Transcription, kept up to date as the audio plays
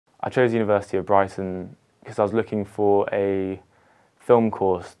I chose the University of Brighton because I was looking for a film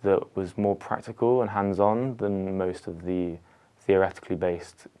course that was more practical and hands-on than most of the theoretically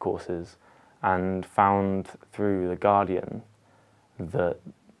based courses, and found through The Guardian that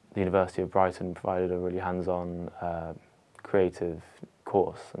the University of Brighton provided a really hands-on creative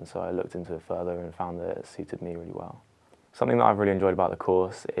course, and so I looked into it further and found that it suited me really well. Something that I've really enjoyed about the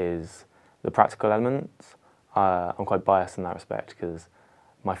course is the practical elements. I'm quite biased in that respect because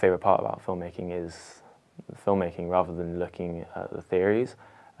my favourite part about filmmaking is filmmaking rather than looking at the theories.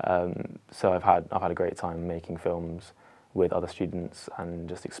 So I've had a great time making films with other students and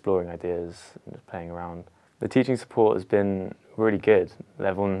just exploring ideas and just playing around. The teaching support has been really good.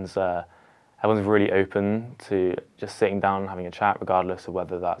 Everyone's really open to just sitting down and having a chat, regardless of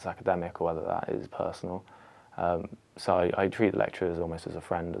whether that's academic or whether that is personal. So I treat the lecturers almost as a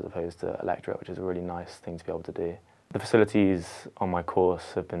friend as opposed to a lecturer, which is a really nice thing to be able to do. The facilities on my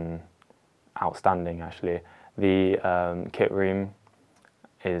course have been outstanding, actually. The kit room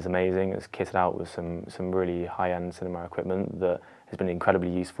is amazing. It's kitted out with some really high-end cinema equipment that has been incredibly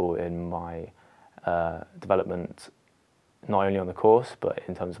useful in my development, not only on the course, but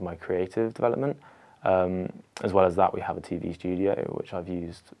in terms of my creative development. As well as that, we have a TV studio, which I've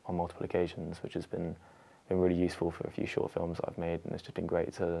used on multiple occasions, which has been really useful for a few short films that I've made, and it's just been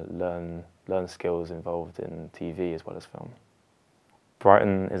great to learn skills involved in TV as well as film.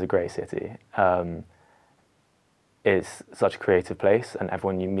 Brighton is a great city. It's such a creative place, and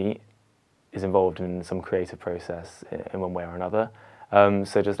everyone you meet is involved in some creative process in one way or another.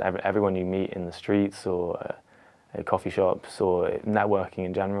 So just everyone you meet in the streets or at coffee shops or networking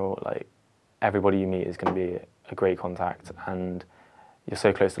in general, like everybody you meet is going to be a great contact, and you're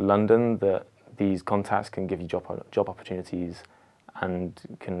so close to London that these contacts can give you job opportunities and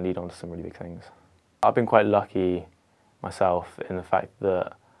can lead on to some really big things. I've been quite lucky myself in the fact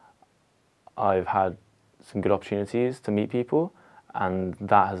that I've had some good opportunities to meet people, and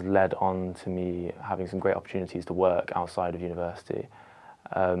that has led on to me having some great opportunities to work outside of university.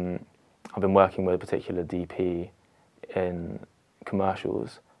 I've been working with a particular DP in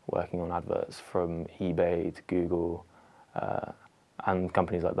commercials, working on adverts from eBay to Google and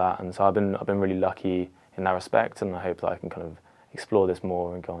companies like that, and so I've been really lucky in that respect, and I hope that I can kind of explore this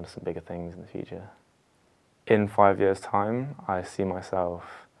more and go on to some bigger things in the future. In 5 years' time, I see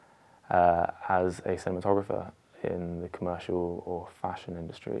myself as a cinematographer in the commercial or fashion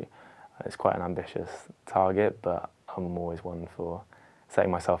industry. It's quite an ambitious target, but I'm always one for setting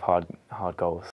myself hard goals.